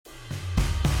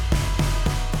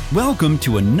Welcome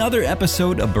to another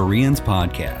episode of Bereans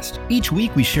Podcast. Each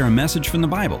week we share a message from the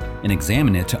Bible and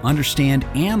examine it to understand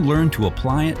and learn to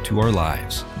apply it to our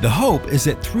lives. The hope is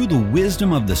that through the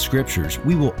wisdom of the Scriptures,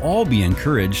 we will all be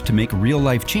encouraged to make real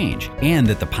life change and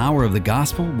that the power of the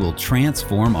gospel will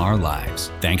transform our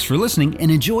lives. Thanks for listening and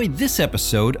enjoy this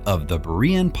episode of the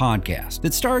Berean Podcast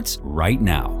that starts right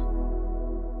now.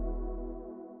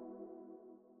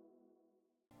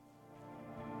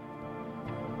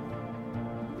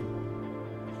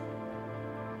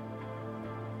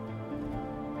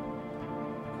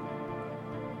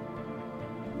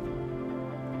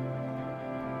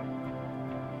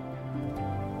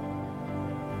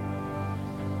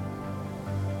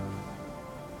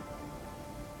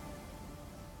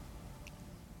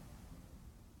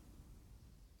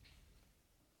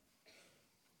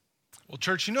 Well,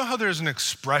 church, you know how there's an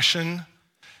expression,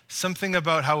 something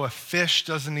about how a fish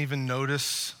doesn't even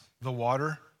notice the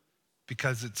water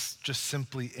because it's just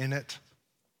simply in it?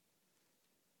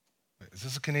 Wait, is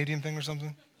this a Canadian thing or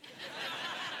something?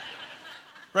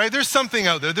 Right? There's something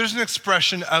out there. There's an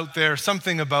expression out there,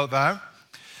 something about that.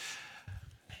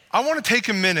 I want to take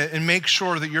a minute and make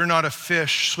sure that you're not a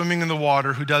fish swimming in the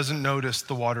water who doesn't notice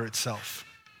the water itself.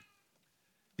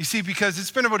 You see, because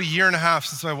it's been about a year and a half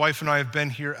since my wife and I have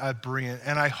been here at Berean,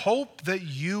 and I hope that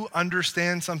you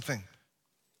understand something.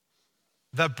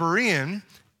 That Berean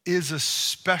is a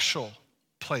special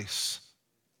place.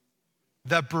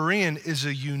 That Berean is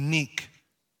a unique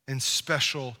and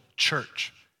special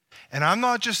church. And I'm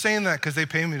not just saying that because they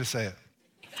pay me to say it.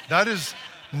 That is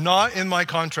not in my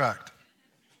contract.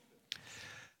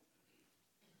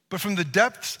 But from the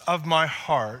depths of my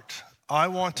heart, I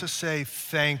want to say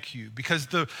thank you because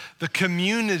the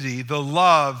community, the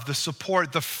love, the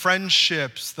support, the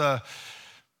friendships, the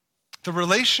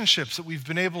relationships that we've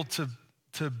been able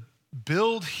to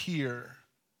build here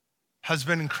has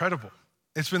been incredible.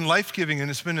 It's been life-giving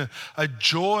and it's been a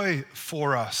joy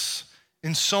for us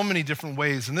in so many different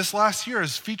ways. And this last year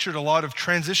has featured a lot of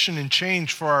transition and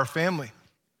change for our family.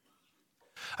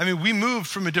 I mean, we moved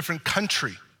from a different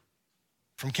country,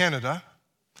 from Canada,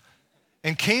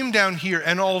 and came down here,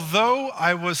 and although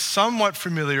I was somewhat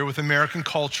familiar with American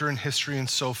culture and history and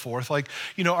so forth, like,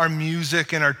 you know, our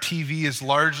music and our TV is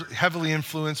heavily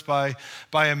influenced by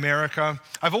America.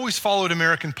 I've always followed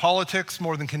American politics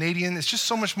more than Canadian. It's just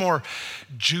so much more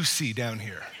juicy down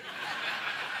here.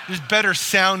 There's better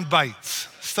sound bites,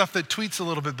 stuff that tweets a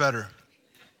little bit better.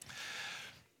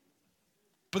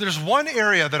 But there's one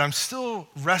area that I'm still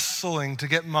wrestling to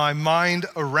get my mind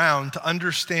around, to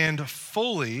understand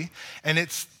fully, and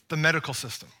it's the medical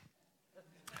system.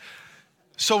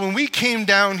 So when we came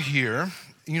down here,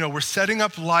 you know, we're setting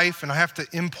up life, and I have to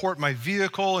import my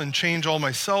vehicle and change all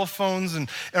my cell phones and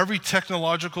every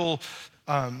technological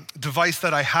device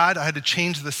that I had to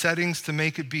change the settings to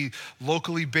make it be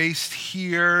locally based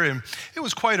here. And it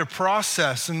was quite a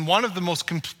process. And one of the most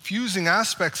confusing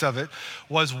aspects of it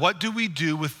was, what do we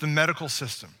do with the medical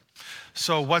system?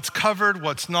 So what's covered,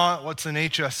 what's not, what's an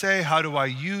HSA, how do I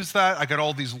use that? I got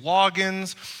all these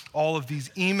logins, all of these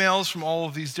emails from all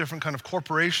of these different kind of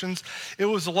corporations. It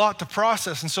was a lot to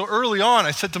process. And so early on,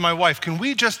 I said to my wife, can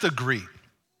we just agree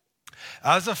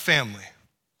as a family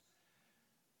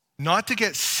not to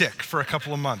get sick for a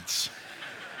couple of months?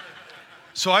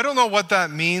 So I don't know what that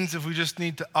means, if we just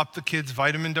need to up the kids'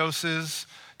 vitamin doses.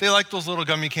 They like those little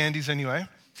gummy candies anyway.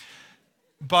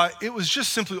 But it was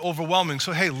just simply overwhelming.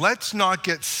 So hey, let's not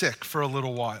get sick for a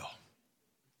little while.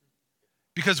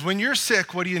 Because when you're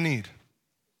sick, what do you need?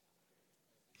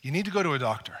 You need to go to a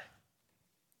doctor.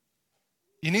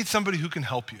 You need somebody who can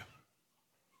help you.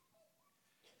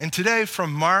 And today,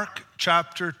 from Mark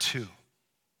chapter 2,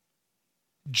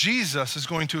 Jesus is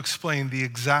going to explain the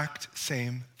exact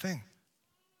same thing.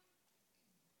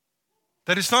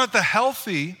 That it's not the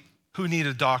healthy who need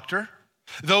a doctor,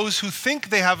 those who think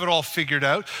they have it all figured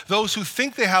out, those who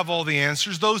think they have all the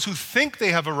answers, those who think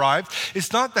they have arrived.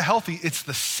 It's not the healthy, it's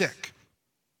the sick.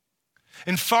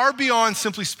 And far beyond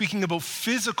simply speaking about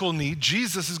physical need,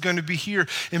 Jesus is going to be here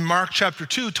in Mark chapter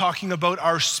 2 talking about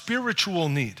our spiritual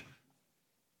need.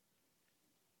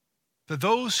 That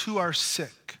those who are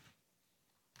sick,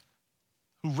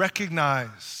 who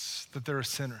recognize that they're a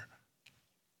sinner,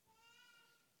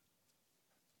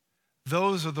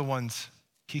 those are the ones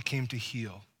he came to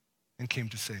heal and came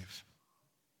to save.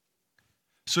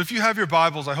 So if you have your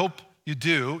Bibles, I hope you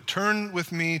do, turn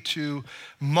with me to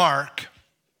Mark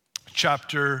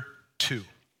chapter 2.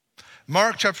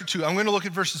 Mark chapter 2. I'm going to look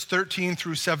at verses 13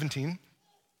 through 17.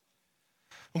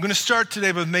 I'm going to start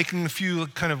today by making a few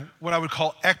kind of what I would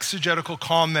call exegetical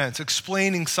comments,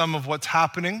 explaining some of what's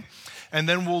happening. And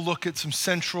then we'll look at some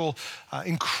central,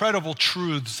 incredible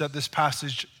truths that this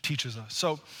passage teaches us.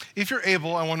 So if you're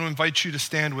able, I want to invite you to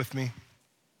stand with me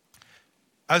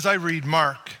as I read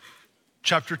Mark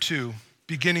chapter 2,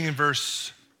 beginning in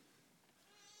verse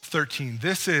 13.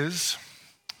 This is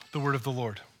the word of the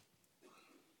Lord.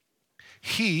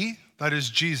 He, that is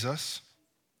Jesus,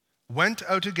 went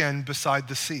out again beside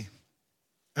the sea,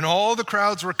 and all the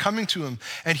crowds were coming to him,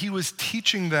 and he was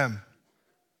teaching them.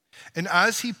 And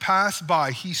as he passed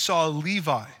by, he saw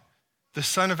Levi, the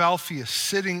son of Alphaeus,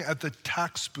 sitting at the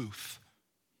tax booth.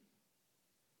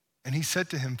 And he said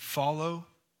to him, "Follow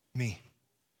me."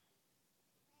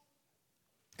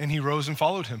 And he rose and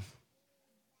followed him.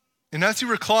 And as he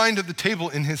reclined at the table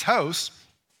in his house,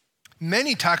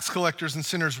 many tax collectors and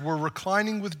sinners were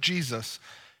reclining with Jesus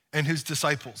and his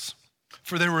disciples,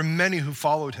 for there were many who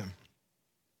followed him.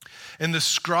 And the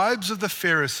scribes of the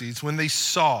Pharisees, when they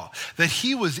saw that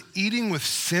he was eating with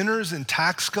sinners and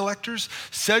tax collectors,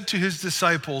 said to his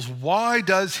disciples, "Why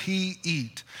does he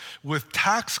eat with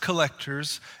tax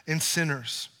collectors and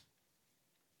sinners?"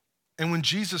 And when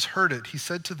Jesus heard it, he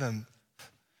said to them,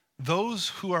 "Those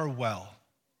who are well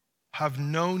have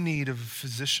no need of a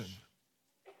physician,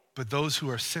 but those who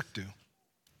are sick do.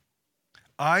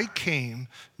 I came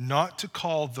not to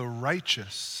call the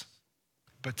righteous,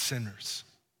 but sinners."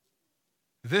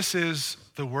 This is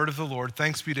the word of the Lord.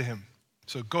 Thanks be to him.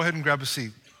 So go ahead and grab a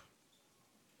seat.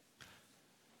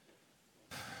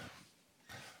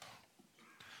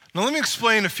 Now let me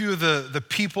explain a few of the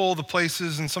people, the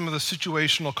places, and some of the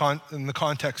situational in the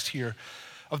context here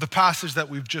of the passage that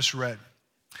we've just read.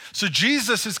 So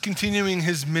Jesus is continuing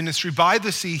his ministry by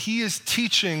the sea. He is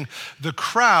teaching the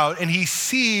crowd, and he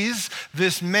sees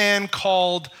this man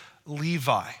called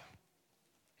Levi.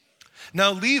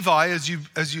 Now, Levi, as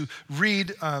you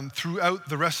read throughout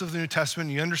the rest of the New Testament,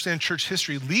 you understand church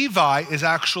history, Levi is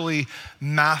actually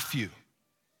Matthew.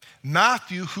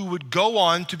 Matthew, who would go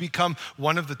on to become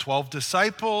one of the 12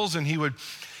 disciples, and he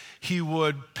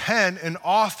would pen and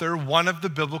author one of the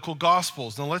biblical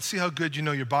gospels. Now, let's see how good you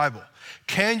know your Bible.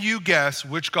 Can you guess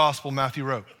which gospel Matthew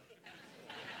wrote?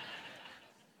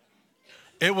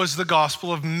 It was the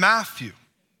Gospel of Matthew.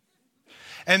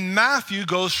 And Matthew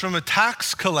goes from a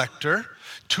tax collector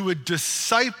to a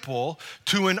disciple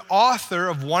to an author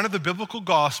of one of the biblical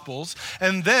gospels.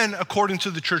 And then, according to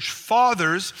the church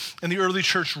fathers and the early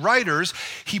church writers,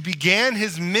 he began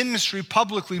his ministry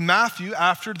publicly. Matthew,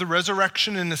 after the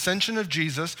resurrection and ascension of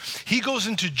Jesus, he goes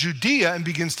into Judea and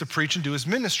begins to preach and do his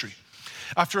ministry.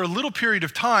 After a little period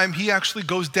of time, he actually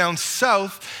goes down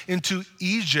south into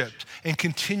Egypt and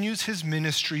continues his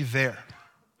ministry there.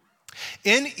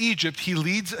 In Egypt, he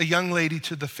leads a young lady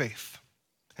to the faith,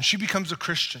 and she becomes a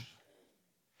Christian.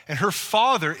 And her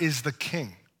father is the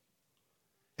king.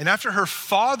 And after her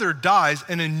father dies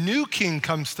and a new king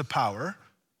comes to power,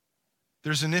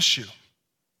 there's an issue.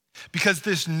 Because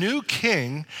this new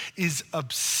king is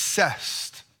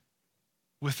obsessed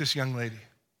with this young lady,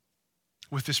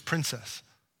 with this princess.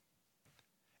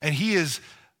 And he is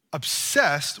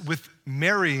obsessed with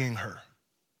marrying her.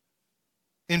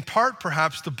 In part,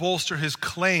 perhaps, to bolster his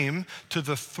claim to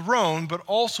the throne, but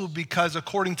also because,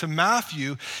 according to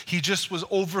Matthew, he just was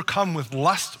overcome with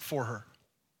lust for her.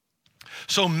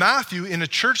 So Matthew, in a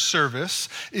church service,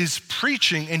 is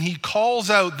preaching, and he calls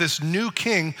out this new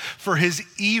king for his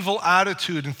evil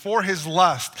attitude and for his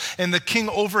lust. And the king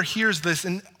overhears this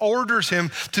and orders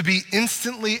him to be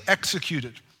instantly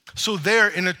executed. So there,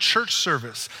 in a church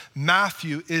service,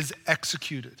 Matthew is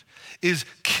executed, is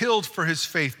killed for his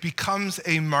faith, becomes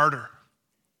a martyr.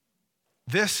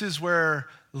 This is where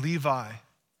Levi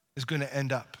is going to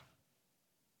end up,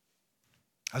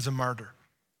 as a martyr,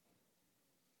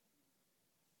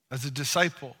 as a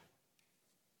disciple,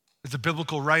 as a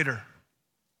biblical writer,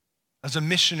 as a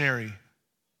missionary,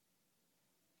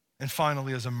 and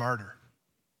finally as a martyr.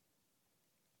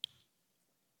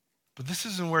 But this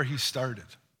isn't where he started.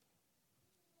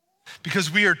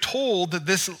 Because we are told that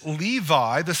this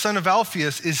Levi, the son of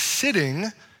Alphaeus, is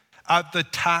sitting at the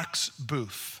tax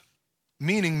booth,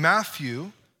 meaning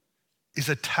Matthew is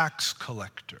a tax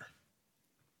collector.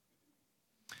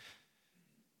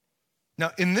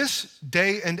 Now, in this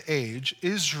day and age,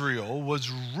 Israel was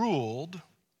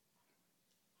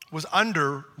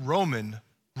under Roman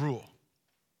rule.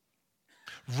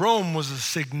 Rome was a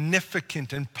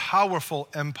significant and powerful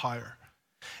empire.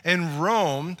 And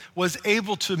Rome was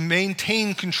able to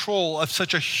maintain control of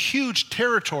such a huge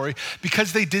territory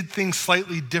because they did things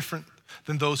slightly different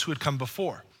than those who had come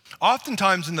before.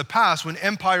 Oftentimes in the past, when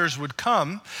empires would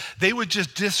come, they would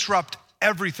just disrupt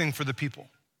everything for the people.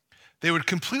 They would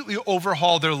completely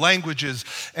overhaul their languages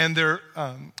and their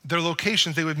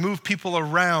locations. They would move people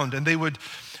around, and they would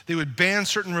ban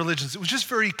certain religions. It was just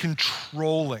very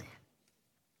controlling.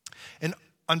 And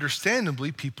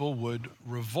understandably, people would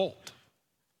revolt,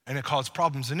 and it caused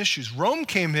problems and issues. Rome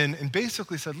came in and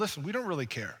basically said, listen, we don't really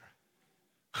care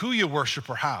who you worship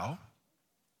or how.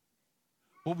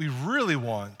 What we really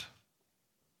want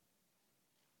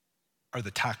are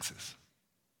the taxes.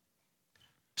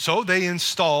 So they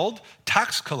installed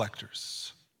tax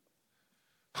collectors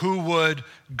who would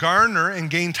garner and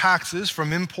gain taxes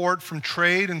from import, from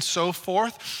trade, and so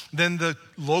forth. Then the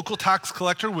local tax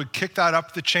collector would kick that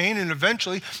up the chain, and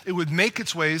eventually it would make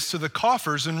its ways to the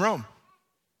coffers in Rome.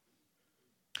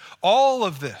 All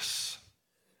of this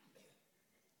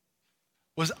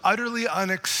was utterly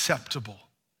unacceptable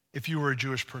if you were a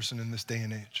Jewish person in this day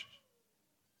and age.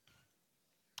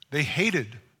 They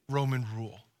hated Roman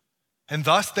rule, and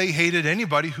thus they hated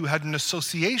anybody who had an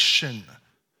association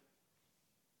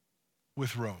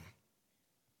with Rome.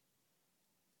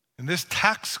 And this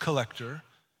tax collector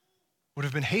would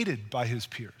have been hated by his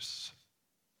peers.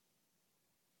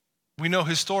 We know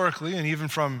historically, and even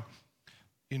from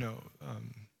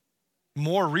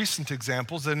more recent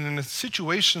examples, that in a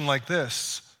situation like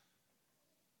this,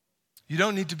 you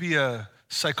don't need to be a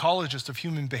psychologist of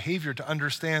human behavior to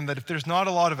understand that if there's not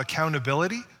a lot of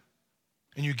accountability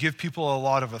and you give people a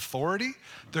lot of authority,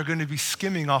 they're going to be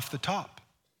skimming off the top.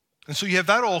 And so you have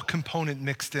that whole component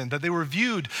mixed in, that they were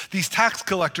viewed, these tax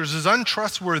collectors, as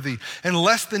untrustworthy and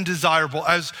less than desirable,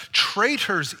 as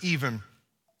traitors even.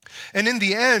 And in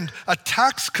the end, a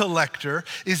tax collector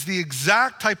is the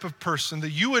exact type of person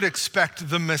that you would expect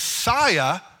the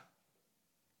Messiah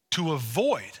to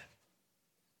avoid.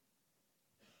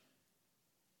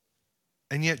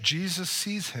 And yet Jesus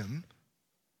sees him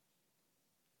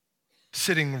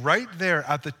sitting right there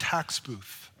at the tax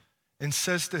booth and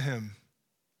says to him,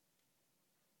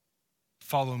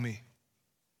 "Follow me."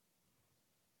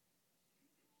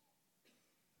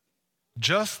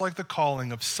 Just like the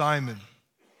calling of Simon,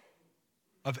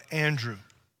 of Andrew,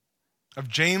 of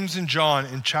James and John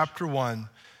in chapter 1,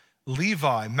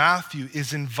 Levi, Matthew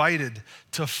is invited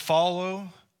to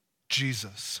follow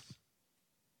Jesus.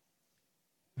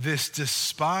 This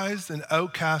despised and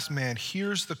outcast man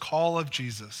hears the call of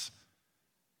Jesus,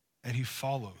 and he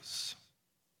follows.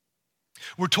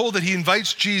 We're told that he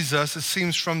invites Jesus, it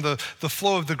seems from the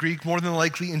flow of the Greek, more than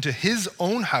likely into his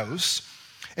own house,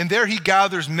 and there he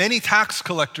gathers many tax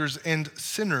collectors and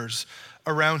sinners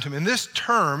around him. And this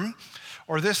term,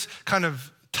 or this kind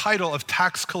of title of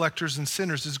tax collectors and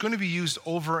sinners, is going to be used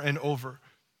over and over.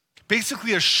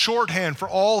 Basically a shorthand for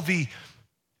all the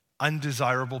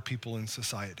undesirable people in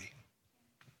society.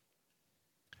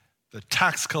 The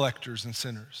tax collectors and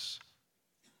sinners.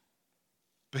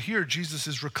 But here Jesus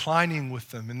is reclining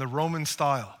with them in the Roman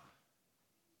style,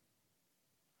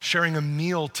 sharing a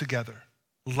meal together,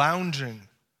 lounging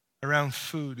around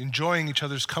food, enjoying each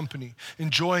other's company,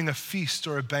 enjoying a feast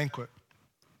or a banquet.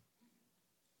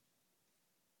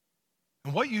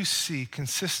 And what you see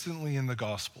consistently in the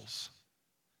Gospels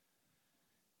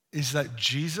is that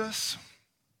Jesus,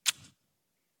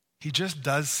 he just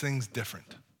does things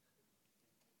different.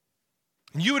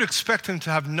 And you would expect him to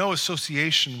have no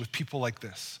association with people like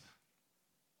this.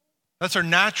 That's our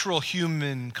natural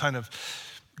human kind of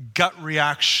gut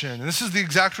reaction. And this is the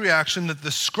exact reaction that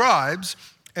the scribes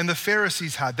and the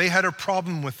Pharisees had. They had a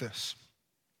problem with this.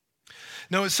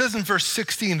 Now it says in verse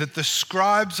 16 that the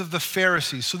scribes of the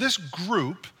Pharisees, so this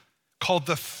group called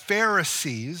the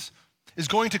Pharisees is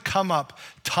going to come up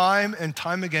time and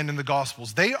time again in the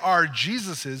Gospels. They are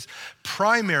Jesus's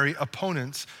primary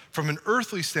opponents from an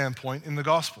earthly standpoint in the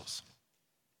Gospels.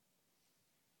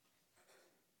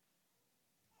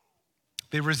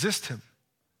 They resist him.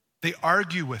 They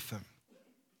argue with him.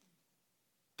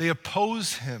 They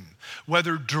oppose him,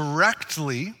 whether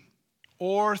directly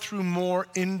or through more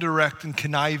indirect and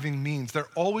conniving means. They're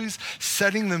always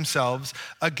setting themselves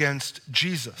against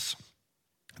Jesus.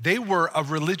 They were a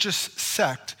religious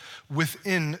sect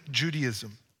within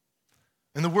Judaism.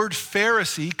 And the word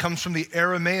Pharisee comes from the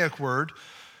Aramaic word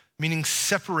meaning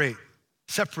separate,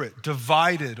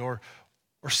 divided, or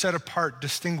set apart,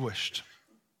 distinguished.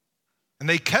 And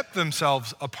they kept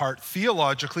themselves apart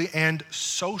theologically and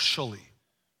socially.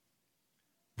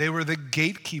 They were the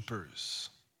gatekeepers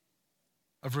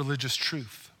of religious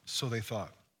truth, so they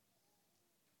thought.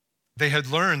 They had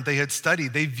learned, they had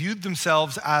studied, they viewed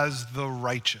themselves as the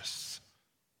righteous.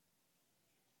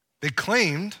 They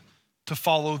claimed to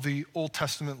follow the Old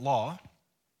Testament law,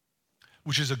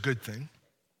 which is a good thing,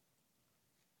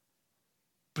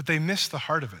 but they missed the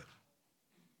heart of it.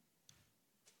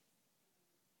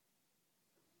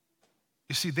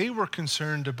 You see, they were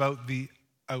concerned about the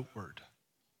outward.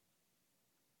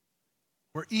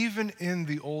 Where even in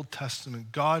the Old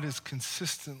Testament, God is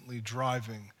consistently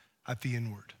driving at the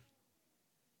inward.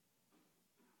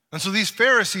 And so these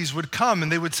Pharisees would come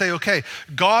and they would say, okay,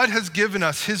 God has given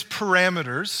us his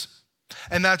parameters,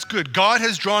 and that's good. God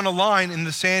has drawn a line in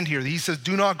the sand here. He says,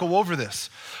 do not go over this.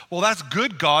 Well, that's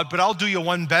good, God, but I'll do you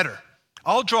one better.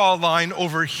 I'll draw a line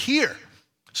over here,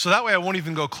 so that way I won't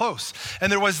even go close. And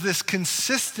there was this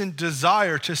consistent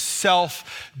desire to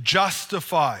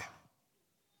self-justify.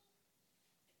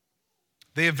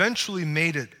 They eventually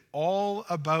made it all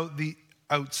about the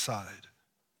outside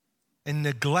and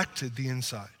neglected the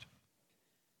inside.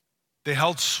 They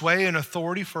held sway and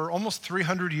authority for almost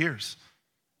 300 years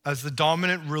as the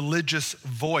dominant religious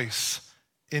voice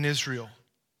in Israel.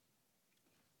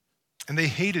 And they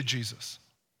hated Jesus.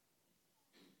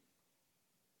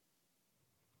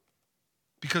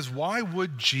 Because why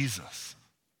would Jesus,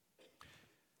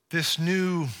 this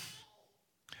new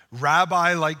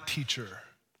rabbi-like teacher,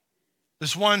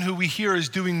 this one who we hear is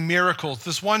doing miracles,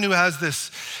 this one who has this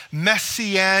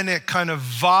messianic kind of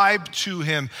vibe to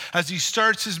him as he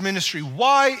starts his ministry,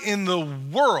 why in the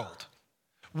world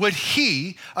would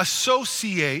he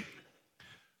associate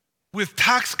with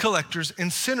tax collectors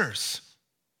and sinners?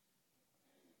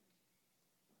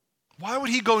 Why would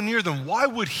he go near them? Why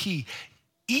would he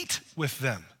eat with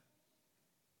them?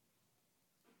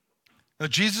 Now,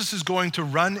 Jesus is going to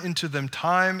run into them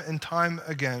time and time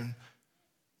again.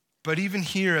 But even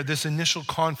here, at this initial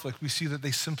conflict, we see that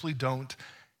they simply don't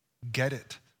get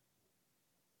it.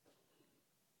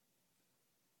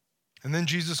 And then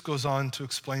Jesus goes on to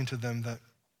explain to them that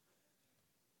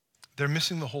they're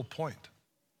missing the whole point.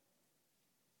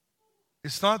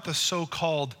 It's not the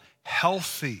so-called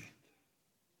healthy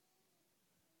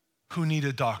who need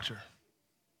a doctor.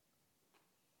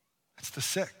 It's the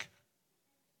sick.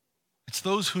 It's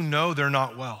those who know they're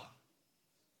not well.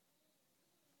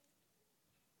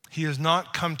 He has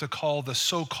not come to call the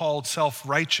so-called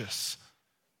self-righteous,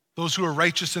 those who are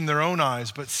righteous in their own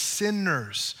eyes, but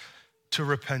sinners to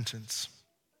repentance.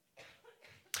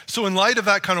 So in light of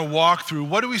that kind of walkthrough,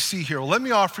 what do we see here? Well, let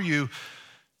me offer you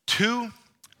two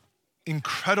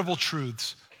incredible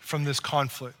truths from this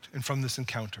conflict and from this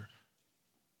encounter.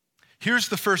 Here's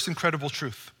the first incredible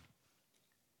truth.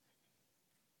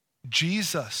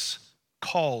 Jesus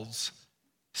calls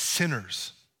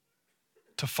sinners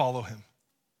to follow him.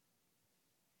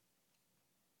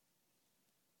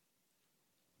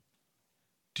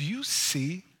 Do you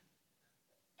see,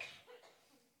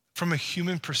 from a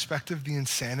human perspective, the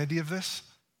insanity of this?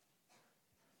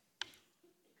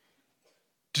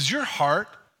 Does your heart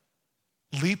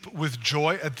leap with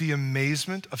joy at the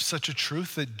amazement of such a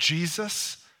truth that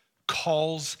Jesus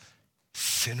calls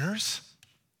sinners?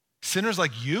 Sinners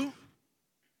like you?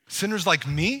 Sinners like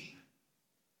me?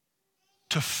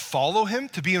 To follow him,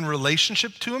 to be in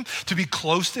relationship to him, to be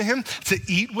close to him, to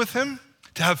eat with him,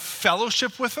 to have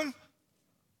fellowship with him?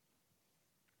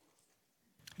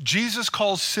 Jesus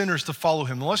calls sinners to follow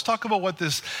him. Now let's talk about what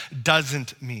this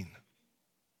doesn't mean.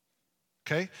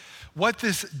 Okay? What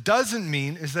this doesn't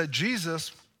mean is that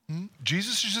Jesus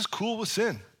is just cool with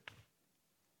sin.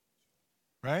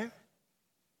 Right?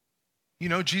 You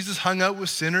know, Jesus hung out with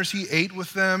sinners, he ate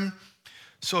with them.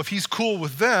 So if he's cool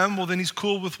with them, well, then he's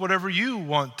cool with whatever you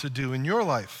want to do in your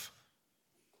life.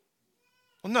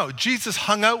 Well, no, Jesus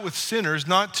hung out with sinners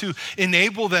not to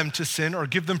enable them to sin or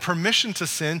give them permission to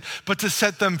sin, but to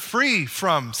set them free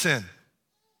from sin.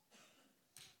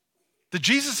 The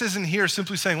Jesus isn't here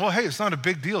simply saying, well, hey, it's not a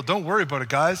big deal. Don't worry about it,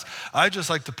 guys. I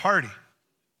just like to party.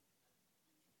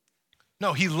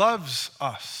 No, he loves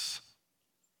us.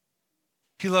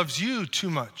 He loves you too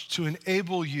much to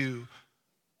enable you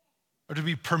or to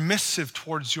be permissive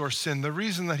towards your sin. The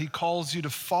reason that he calls you to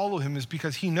follow him is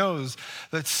because he knows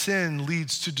that sin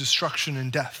leads to destruction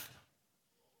and death.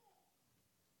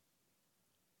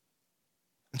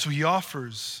 And so he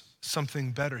offers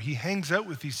something better. He hangs out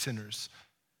with these sinners,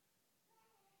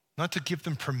 not to give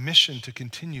them permission to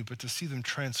continue, but to see them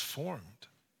transformed,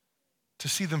 to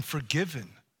see them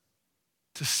forgiven,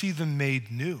 to see them made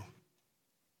new.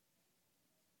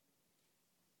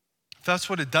 If that's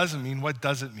what it doesn't mean, what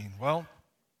does it mean? Well,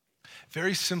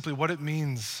 very simply, what it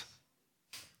means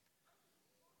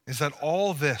is that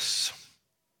all this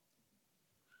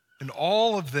and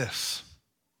all of this,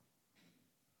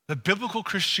 the biblical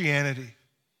Christianity,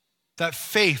 that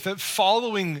faith, that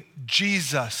following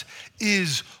Jesus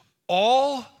is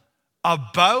all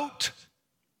about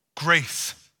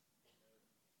grace.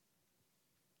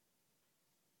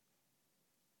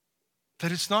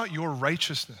 That it's not your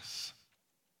righteousness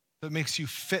that makes you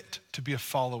fit to be a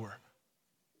follower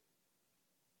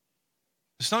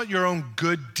It's not your own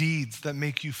good deeds that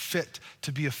make you fit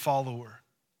to be a follower.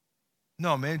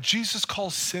 No, man, Jesus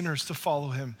calls sinners to follow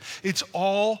him. It's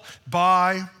all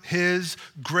by his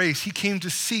grace. He came to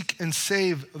seek and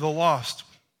save the lost.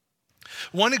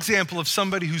 One example of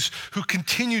somebody who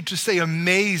continued to stay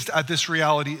amazed at this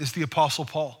reality is the Apostle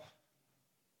Paul.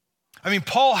 I mean,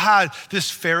 Paul had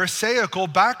this Pharisaical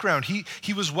background.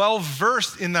 He was well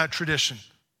versed in that tradition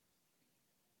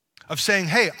of saying,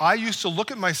 hey, I used to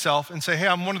look at myself and say, hey,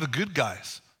 I'm one of the good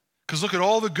guys. Because look at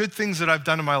all the good things that I've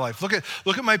done in my life. Look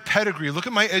at my pedigree. Look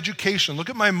at my education. Look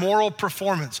at my moral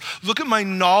performance. Look at my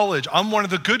knowledge. I'm one of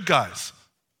the good guys.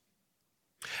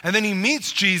 And then he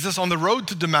meets Jesus on the road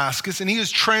to Damascus, and he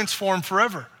is transformed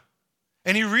forever.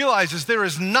 And he realizes there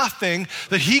is nothing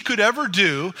that he could ever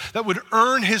do that would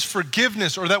earn his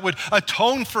forgiveness or that would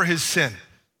atone for his sin.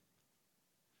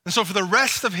 And so for the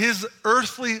rest of his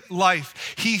earthly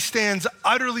life, he stands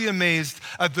utterly amazed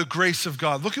at the grace of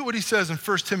God. Look at what he says in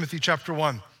 1 Timothy chapter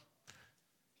 1.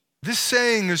 This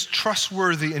saying is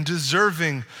trustworthy and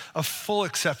deserving of full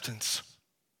acceptance.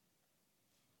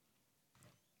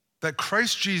 That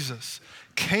Christ Jesus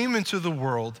came into the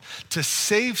world to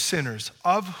save sinners,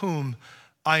 of whom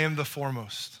I am the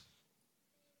foremost.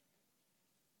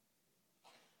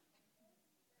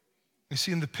 You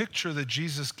see, in the picture that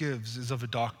Jesus gives is of a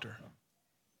doctor.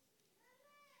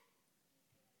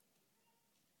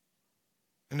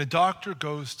 And a doctor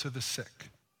goes to the sick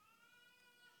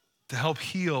to help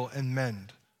heal and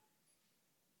mend.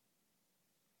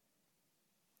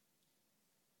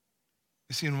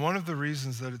 You see, and one of the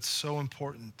reasons that it's so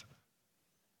important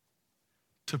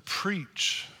to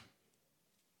preach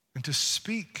and to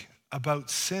speak about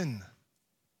sin,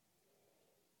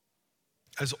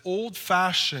 as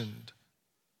old-fashioned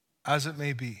as it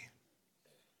may be.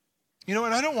 You know,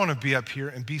 and I don't want to be up here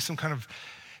and be some kind of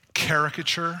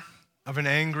caricature of an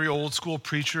angry old school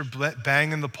preacher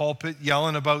banging the pulpit,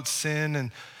 yelling about sin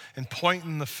and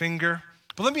pointing the finger.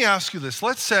 But let me ask you this.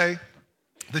 Let's say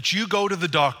that you go to the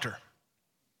doctor,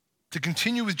 to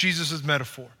continue with Jesus'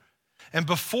 metaphor. And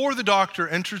before the doctor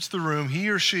enters the room, he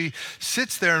or she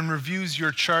sits there and reviews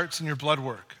your charts and your blood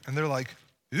work. And they're like,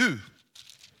 ooh,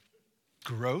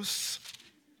 gross.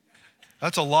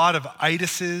 That's a lot of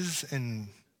itises, and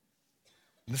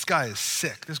this guy is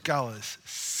sick. This gal is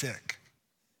sick.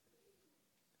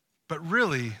 But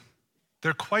really,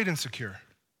 they're quite insecure.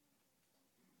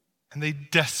 And they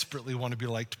desperately want to be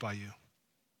liked by you.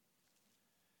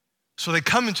 So they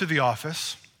come into the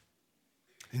office,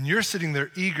 and you're sitting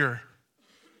there eager.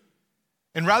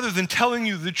 And rather than telling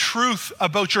you the truth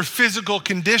about your physical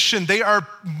condition, they are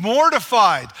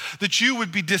mortified that you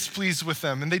would be displeased with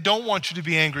them, and they don't want you to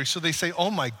be angry. So they say, oh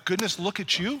my goodness, look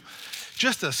at you.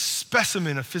 Just a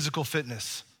specimen of physical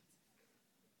fitness.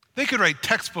 They could write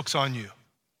textbooks on you.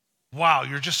 Wow,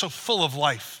 you're just so full of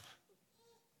life.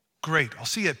 Great, I'll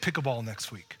see you at pickleball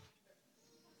next week.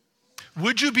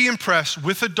 Would you be impressed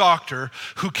with a doctor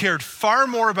who cared far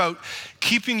more about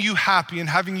keeping you happy and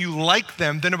having you like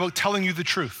them than about telling you the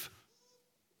truth?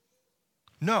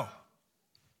 No.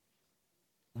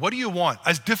 What do you want?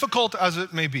 As difficult as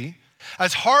it may be,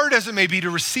 as hard as it may be to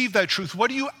receive that truth, what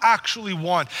do you actually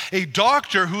want? A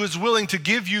doctor who is willing to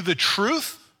give you the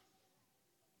truth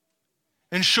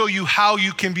and show you how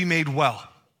you can be made well.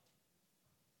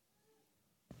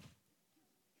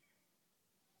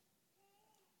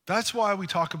 That's why we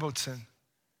talk about sin.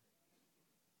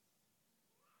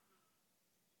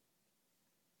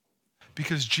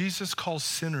 Because Jesus calls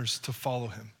sinners to follow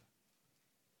him.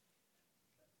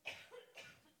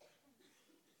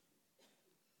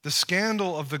 The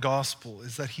scandal of the gospel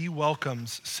is that he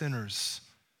welcomes sinners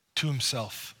to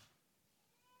himself.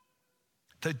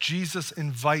 That Jesus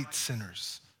invites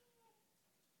sinners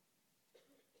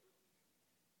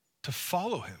to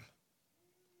follow him.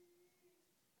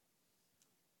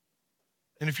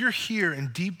 And if you're here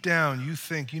and deep down you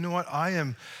think, you know what, I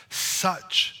am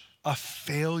such a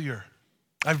failure.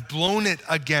 I've blown it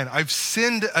again. I've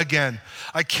sinned again.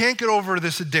 I can't get over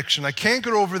this addiction. I can't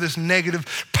get over this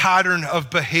negative pattern of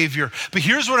behavior. But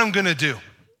here's what I'm gonna do.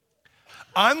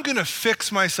 I'm gonna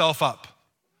fix myself up.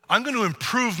 I'm gonna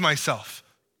improve myself.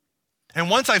 And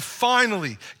once I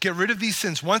finally get rid of these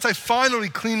sins, once I finally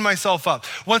clean myself up,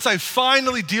 once I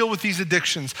finally deal with these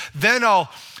addictions, then I'll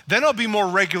be more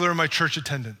regular in my church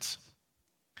attendance.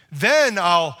 Then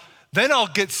I'll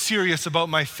get serious about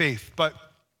my faith. But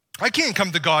I can't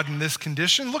come to God in this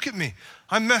condition. Look at me.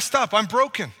 I'm messed up. I'm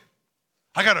broken.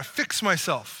 I got to fix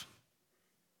myself.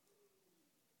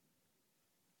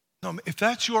 No, if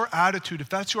that's your attitude, if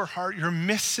that's your heart, you're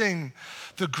missing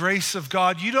the grace of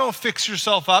God. You don't fix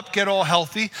yourself up, get all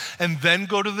healthy, and then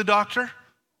go to the doctor.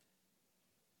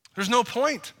 There's no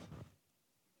point.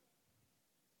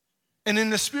 And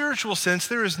in the spiritual sense,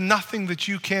 there is nothing that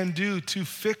you can do to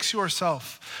fix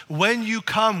yourself. When you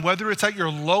come, whether it's at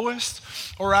your lowest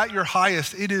or at your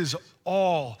highest, it is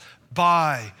all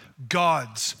by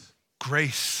God's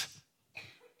grace.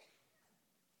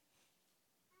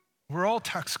 We're all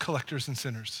tax collectors and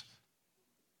sinners.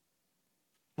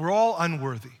 We're all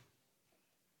unworthy.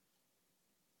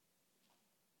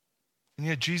 And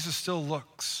yet Jesus still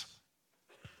looks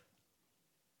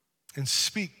and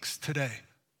speaks today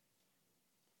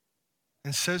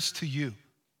and says to you,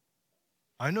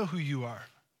 I know who you are,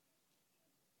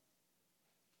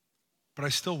 but I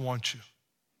still want you.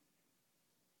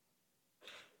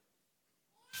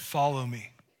 Follow me.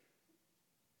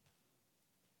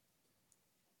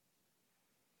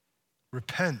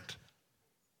 Repent,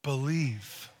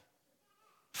 believe,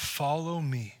 follow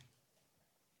me.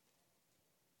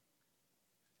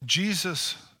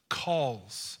 Jesus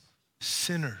calls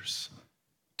sinners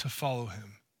to follow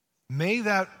him. May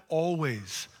that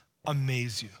always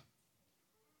amaze you.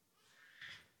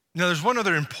 Now, there's one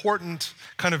other important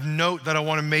kind of note that I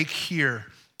want to make here.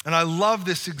 And I love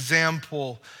this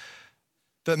example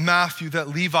that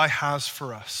Levi has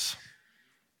for us.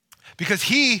 Because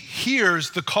he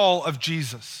hears the call of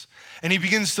Jesus and he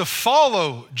begins to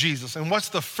follow Jesus. And what's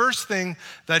the first thing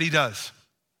that he does?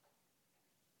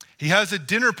 He has a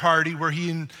dinner party where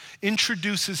he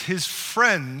introduces his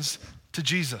friends to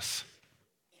Jesus.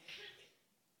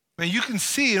 And you can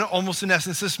see, almost in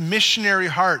essence, this missionary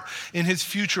heart in his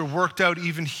future worked out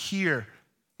even here,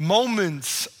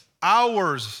 moments,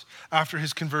 hours after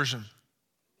his conversion.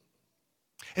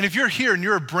 And if you're here and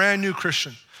you're a brand new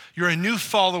Christian, you're a new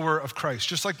follower of Christ,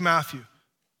 just like Matthew,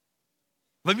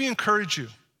 let me encourage you.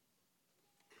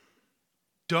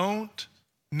 Don't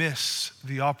miss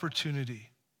the opportunity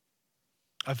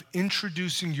of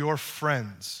introducing your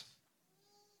friends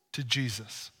to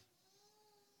Jesus.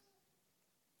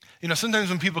 You know, sometimes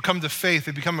when people come to faith,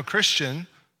 they become a Christian,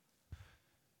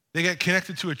 they get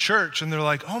connected to a church and they're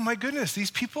like, oh my goodness,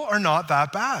 these people are not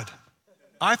that bad.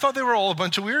 I thought they were all a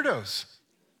bunch of weirdos.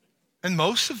 And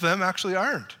most of them actually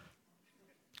aren't.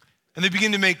 And they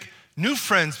begin to make new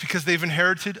friends because they've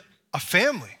inherited a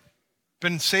family,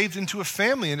 been saved into a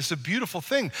family, and it's a beautiful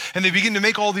thing. And they begin to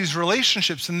make all these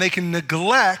relationships and they can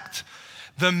neglect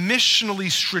the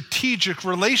missionally strategic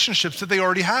relationships that they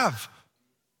already have.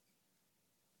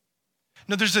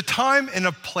 Now, there's a time and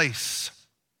a place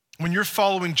when you're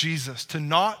following Jesus to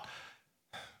not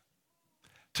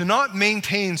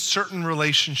maintain certain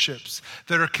relationships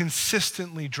that are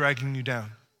consistently dragging you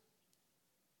down.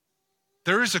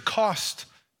 There is a cost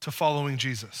to following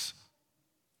Jesus.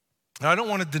 And I don't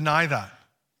want to deny that.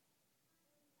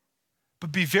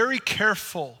 But be very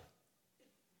careful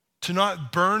to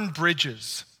not burn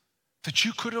bridges that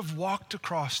you could have walked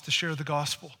across to share the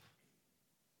gospel.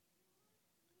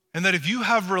 And that if you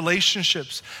have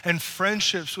relationships and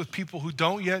friendships with people who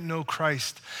don't yet know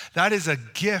Christ, that is a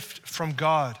gift from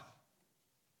God.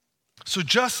 So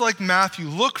just like Matthew,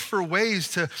 look for ways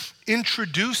to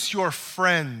introduce your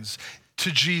friends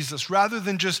to Jesus rather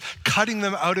than just cutting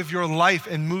them out of your life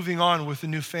and moving on with a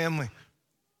new family.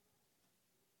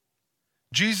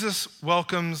 Jesus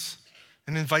welcomes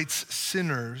and invites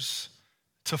sinners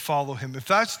to follow him. If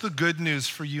that's the good news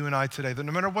for you and I today, that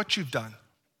no matter what you've done,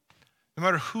 no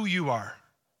matter who you are,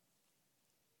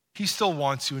 he still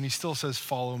wants you and he still says,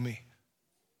 follow me.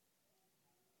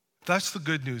 If that's the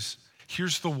good news.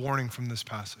 Here's the warning from this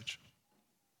passage.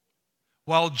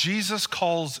 While Jesus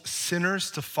calls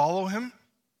sinners to follow him,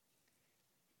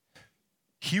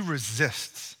 he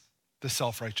resists the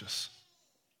self-righteous.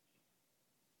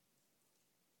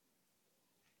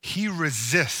 He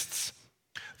resists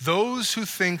those who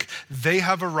think they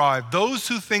have arrived, those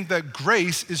who think that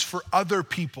grace is for other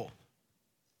people.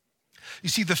 You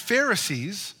see, the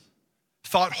Pharisees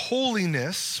thought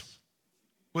holiness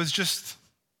was just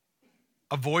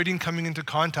avoiding coming into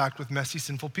contact with messy,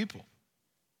 sinful people.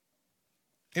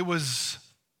 It was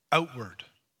outward.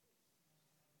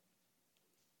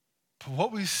 But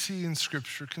what we see in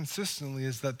Scripture consistently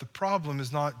is that the problem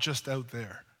is not just out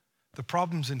there. The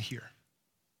problem's in here.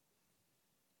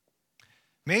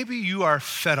 Maybe you are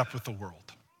fed up with the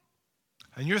world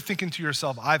and you're thinking to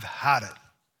yourself, I've had it.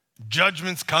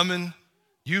 Judgment's coming.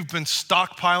 You've been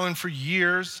stockpiling for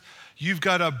years. You've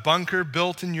got a bunker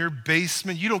built in your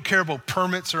basement. You don't care about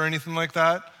permits or anything like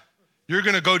that. You're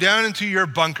gonna go down into your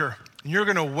bunker and you're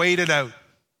gonna wait it out.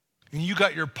 And you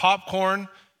got your popcorn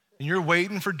and you're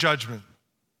waiting for judgment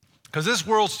because this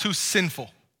world's too sinful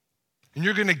and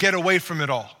you're gonna get away from it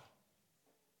all.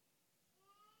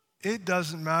 It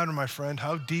doesn't matter, my friend,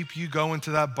 how deep you go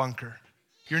into that bunker.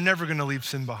 you're never going to leave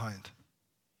sin behind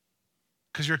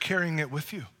because you're carrying it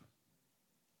with you.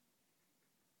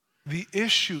 The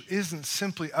issue isn't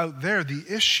simply out there. The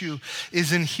issue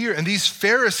is in here. And these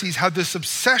Pharisees had this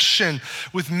obsession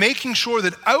with making sure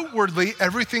that outwardly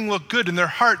everything looked good and their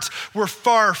hearts were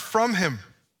far from him.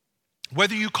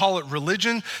 Whether you call it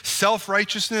religion,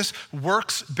 self-righteousness,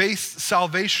 works-based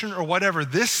salvation, or whatever,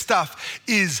 this stuff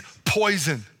is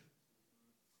poison.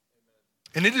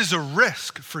 And it is a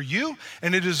risk for you,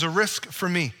 and it is a risk for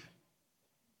me.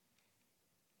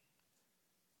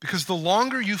 Because the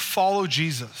longer you follow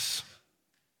Jesus,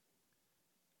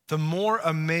 the more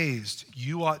amazed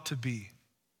you ought to be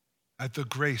at the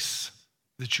grace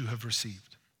that you have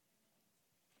received.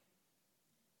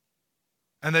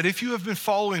 And that if you have been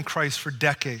following Christ for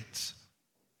decades,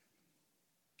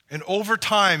 and over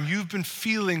time you've been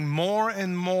feeling more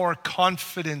and more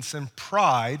confidence and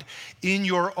pride in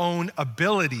your own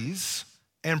abilities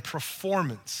and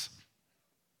performance,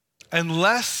 and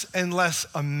less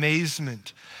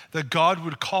amazement that God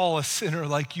would call a sinner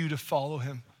like you to follow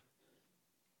him,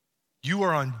 you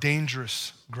are on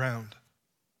dangerous ground.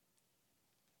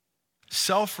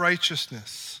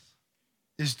 Self-righteousness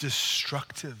is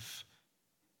destructive,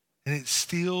 and it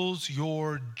steals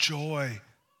your joy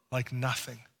like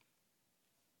nothing.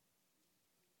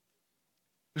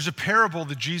 There's a parable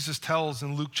that Jesus tells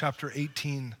in Luke chapter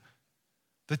 18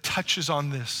 that touches on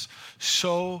this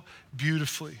so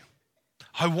beautifully.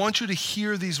 I want you to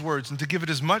hear these words and to give it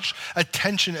as much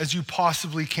attention as you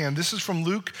possibly can. This is from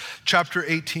Luke chapter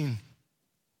 18.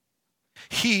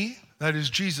 He, that is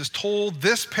Jesus, told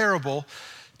this parable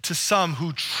to some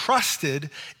who trusted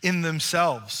in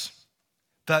themselves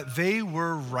that they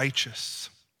were righteous,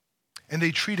 and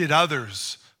they treated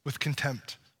others with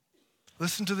contempt.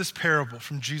 Listen to this parable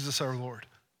from Jesus our Lord.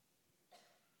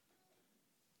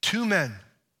 2 men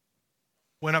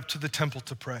went up to the temple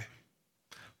to pray.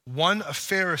 One a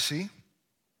Pharisee,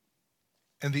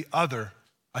 and the other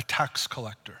a tax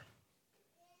collector.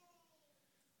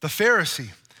 The Pharisee,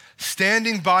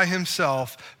 standing by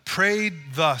himself, prayed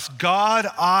thus, God,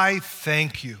 I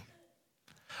thank you.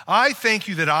 I thank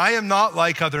you that I am not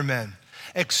like other men,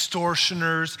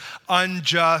 extortioners,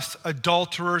 unjust,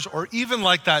 adulterers, or even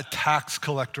like that tax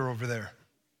collector over there.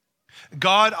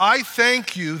 God, I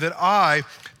thank you that I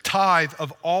tithe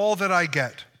of all that I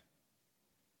get.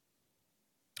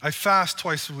 I fast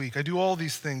twice a week. I do all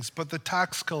these things. But the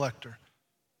tax collector,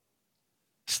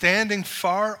 standing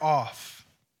far off,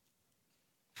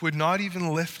 would not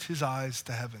even lift his eyes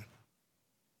to heaven,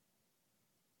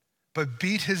 but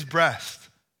beat his breast,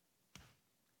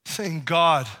 saying,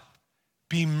 God,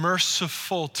 be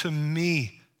merciful to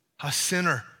me, a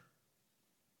sinner.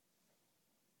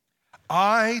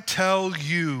 I tell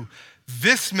you,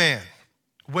 this man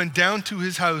went down to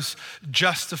his house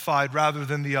justified rather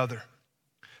than the other.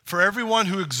 For everyone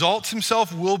who exalts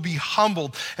himself will be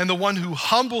humbled, and the one who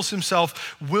humbles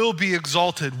himself will be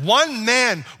exalted. One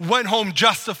man went home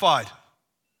justified.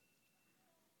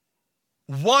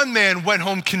 One man went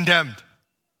home condemned.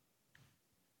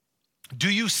 Do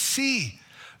you see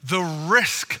the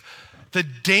risk, the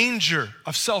danger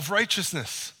of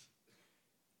self-righteousness?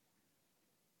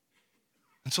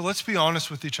 And so let's be honest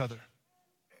with each other.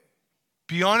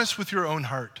 Be honest with your own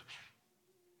heart.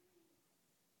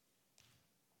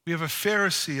 We have a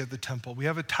Pharisee at the temple. We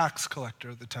have a tax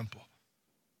collector at the temple.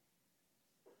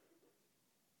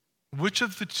 Which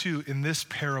of the two in this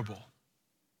parable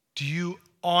do you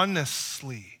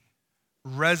honestly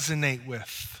resonate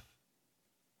with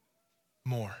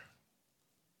more?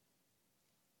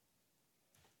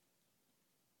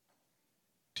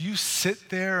 Do you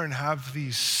sit there and have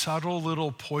these subtle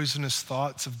little poisonous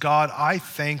thoughts of, God, I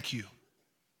thank you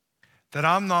that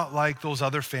I'm not like those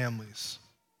other families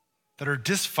that are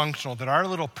dysfunctional, that our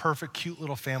little perfect, cute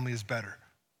little family is better.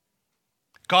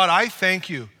 God, I thank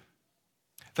you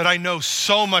that I know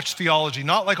so much theology,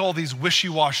 not like all these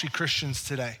wishy-washy Christians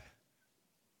today.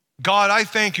 God, I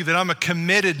thank you that I'm a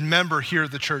committed member here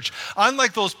at the church,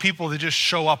 unlike those people that just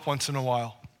show up once in a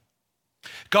while.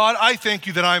 God, I thank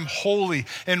you that I'm holy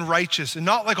and righteous and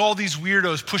not like all these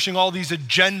weirdos pushing all these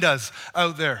agendas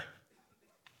out there.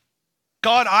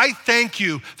 God, I thank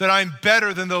you that I'm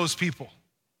better than those people.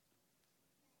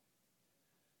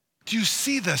 Do you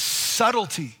see the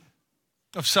subtlety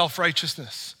of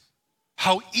self-righteousness?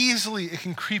 How easily it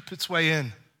can creep its way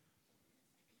in?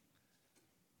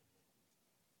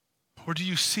 Or do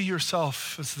you see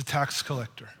yourself as the tax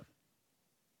collector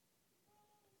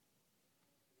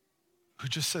who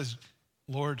just says,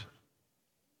 Lord,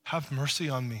 have mercy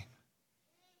on me.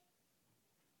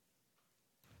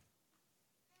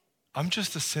 I'm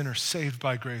just a sinner saved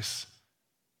by grace.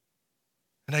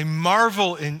 And I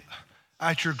marvel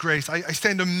at your grace. I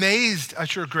stand amazed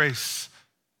at your grace.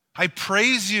 I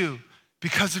praise you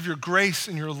because of your grace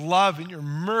and your love and your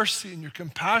mercy and your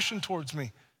compassion towards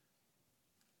me.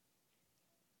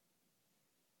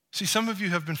 See, some of you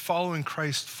have been following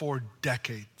Christ for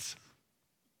decades.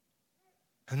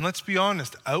 And let's be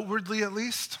honest, outwardly at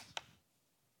least,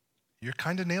 you're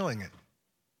kind of nailing it.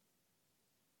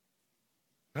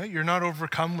 Right? You're not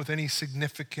overcome with any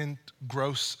significant,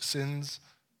 gross sins.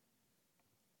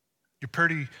 You're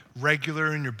pretty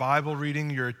regular in your Bible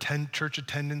reading, your church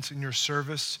attendance, and your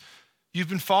service. You've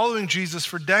been following Jesus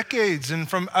for decades, and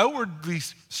from outwardly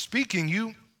speaking,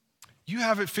 you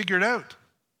have it figured out.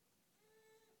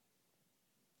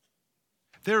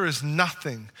 There is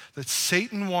nothing that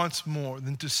Satan wants more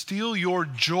than to steal your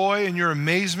joy and your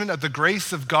amazement at the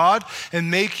grace of God and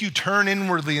make you turn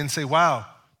inwardly and say, wow,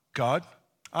 God,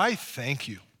 I thank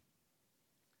you.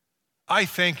 I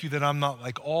thank you that I'm not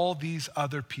like all these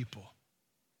other people.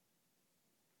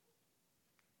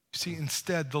 See,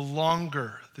 instead, the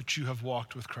longer that you have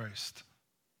walked with Christ,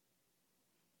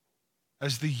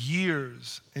 as the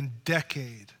years and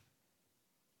decade,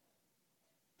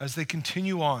 as they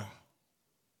continue on,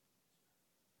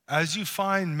 as you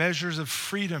find measures of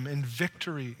freedom and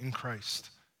victory in Christ,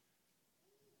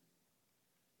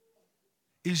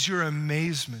 is your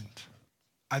amazement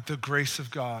at the grace of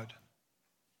God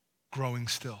growing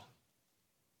still?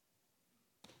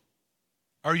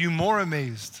 Are you more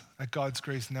amazed at God's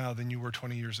grace now than you were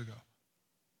 20 years ago?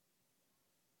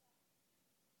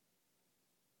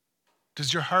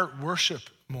 Does your heart worship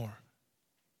more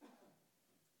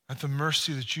at the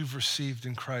mercy that you've received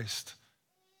in Christ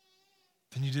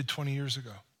than you did 20 years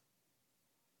ago?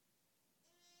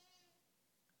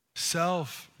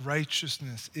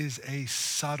 Self-righteousness is a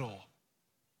subtle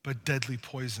but deadly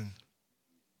poison.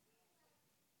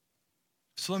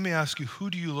 So let me ask you,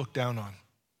 who do you look down on?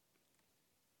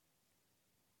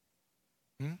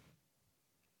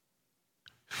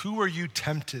 Who are you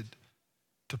tempted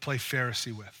to play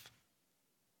Pharisee with?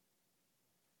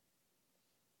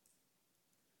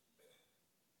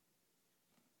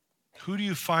 Who do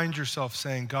you find yourself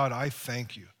saying, God, I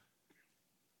thank you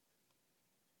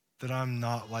that I'm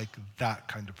not like that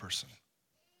kind of person?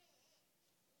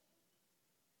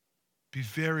 Be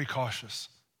very cautious.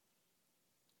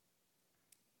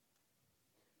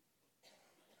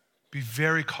 Be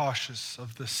very cautious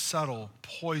of the subtle,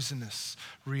 poisonous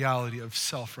reality of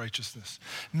self-righteousness.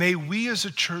 May we as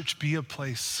a church be a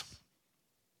place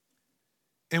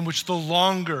in which the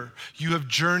longer you have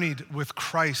journeyed with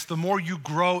Christ, the more you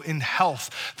grow in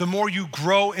health, the more you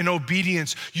grow in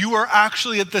obedience, you are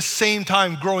actually at the same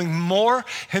time growing more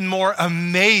and more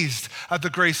amazed at the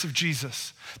grace of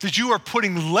Jesus. That you are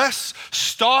putting less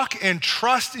stock and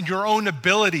trust in your own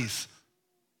abilities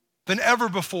than ever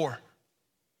before.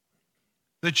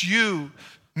 That you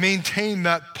maintain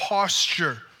that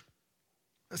posture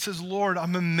that says, Lord,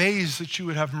 I'm amazed that you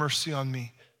would have mercy on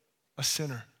me, a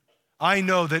sinner. I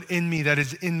know that in me, that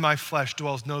is in my flesh,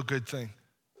 dwells no good thing.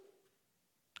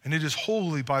 And it is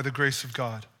wholly by the grace of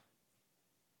God.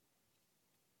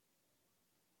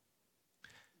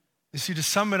 You see, to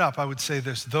sum it up, I would say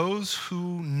this: those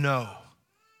who know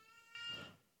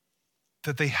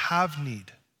that they have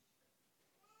need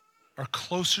are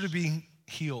closer to being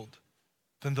healed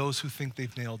than those who think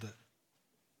they've nailed it.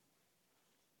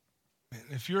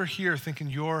 If you're here thinking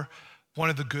you're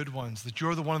one of the good ones, that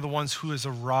you're one of the ones who has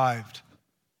arrived,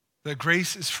 that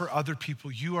grace is for other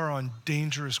people, you are on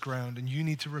dangerous ground and you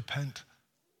need to repent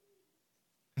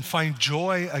and find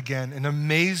joy again and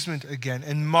amazement again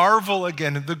and marvel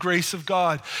again at the grace of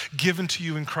God given to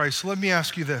you in Christ. So let me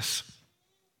ask you this.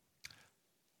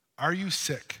 Are you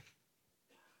sick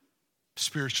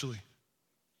spiritually?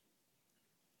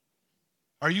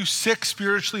 Are you sick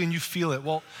spiritually and you feel it?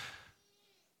 Well,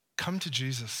 come to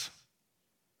Jesus.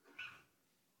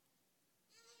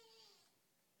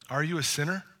 Are you a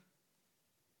sinner?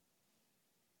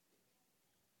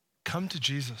 Come to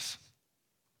Jesus.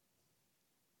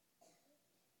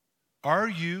 Are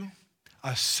you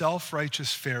a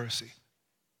self-righteous Pharisee?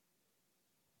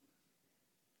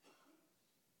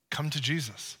 Come to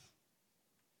Jesus.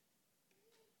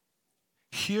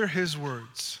 Hear his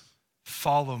words,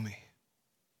 follow me.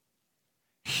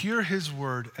 Hear his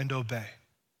word and obey,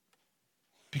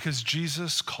 because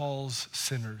Jesus calls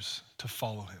sinners to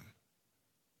follow him,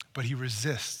 but he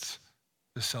resists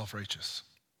the self-righteous.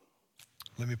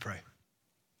 Let me pray.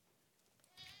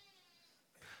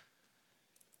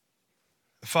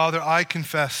 Father, I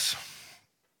confess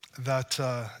that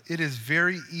it is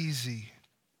very easy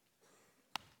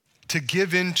to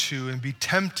give into and be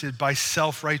tempted by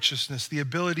self-righteousness, the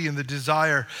ability and the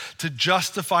desire to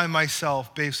justify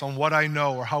myself based on what I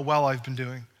know or how well I've been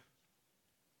doing.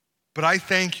 But I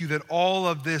thank you that all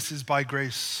of this is by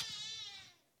grace.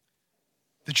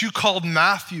 That you called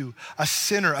Matthew, a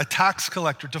sinner, a tax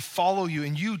collector, to follow you,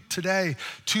 and you today,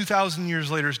 2,000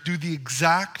 years later, do the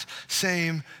exact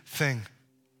same thing.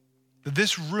 That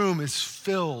this room is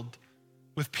filled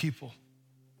with people,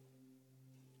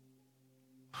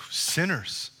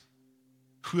 sinners,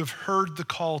 who have heard the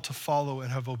call to follow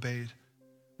and have obeyed.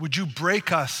 Would you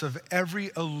break us of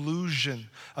every illusion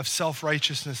of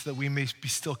self-righteousness that we may be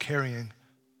still carrying?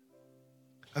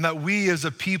 And that we as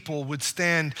a people would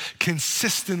stand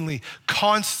consistently,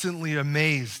 constantly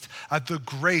amazed at the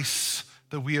grace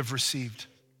that we have received.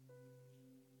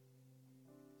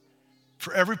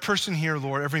 For every person here,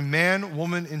 Lord, every man,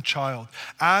 woman, and child,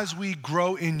 as we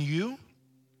grow in you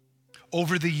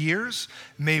over the years,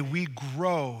 may we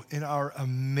grow in our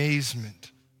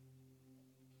amazement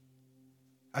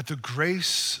at the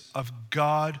grace of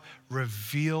God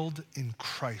revealed in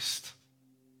Christ.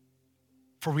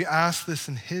 For we ask this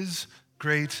in his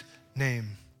great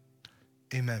name.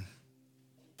 Amen.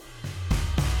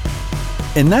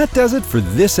 And that does it for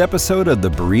this episode of the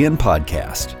Berean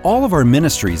Podcast. All of our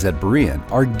ministries at Berean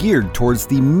are geared towards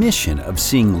the mission of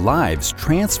seeing lives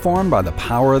transformed by the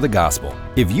power of the gospel.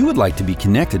 If you would like to be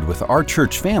connected with our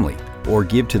church family or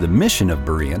give to the mission of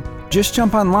Berean, just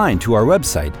jump online to our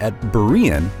website at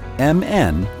bereanmn.com.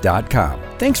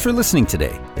 Thanks for listening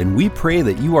today, and we pray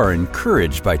that you are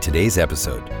encouraged by today's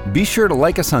episode. Be sure to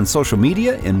like us on social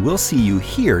media, and we'll see you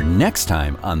here next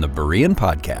time on the Berean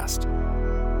Podcast.